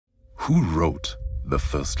Who wrote the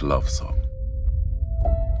first love song?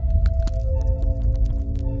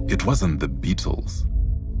 It wasn't the Beatles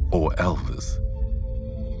or Elvis.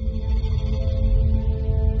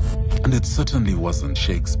 And it certainly wasn't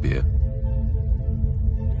Shakespeare.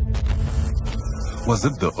 Was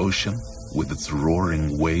it the ocean with its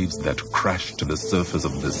roaring waves that crashed to the surface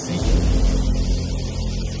of the sea?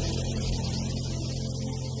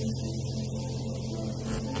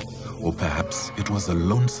 Or perhaps it was a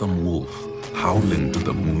lonesome wolf howling to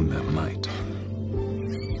the moon at night.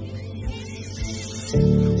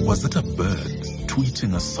 Was it a bird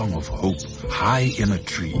tweeting a song of hope high in a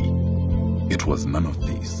tree? It was none of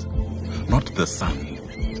these. Not the sun,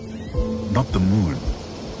 not the moon,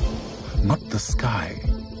 not the sky,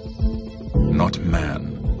 not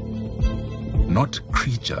man, not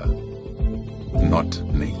creature, not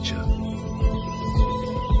nature.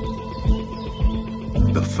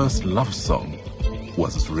 The first love song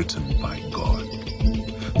was written by God.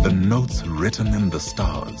 The notes written in the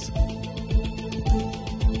stars.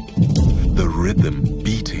 The rhythm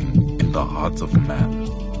beating in the hearts of man.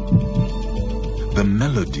 The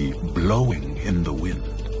melody blowing in the wind.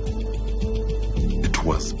 It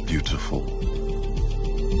was beautiful.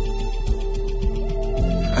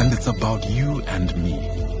 And it's about you and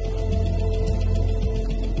me.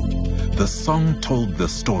 The song told the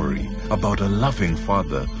story about a loving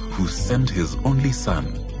father who sent his only son,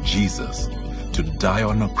 Jesus, to die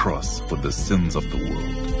on a cross for the sins of the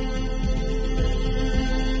world.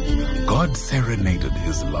 God serenaded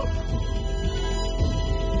his love.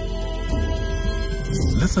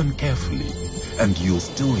 Listen carefully, and you'll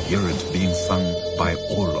still hear it being sung by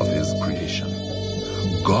all of his creation.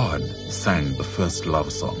 God sang the first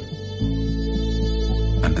love song,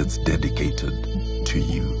 and it's dedicated to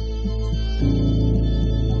you.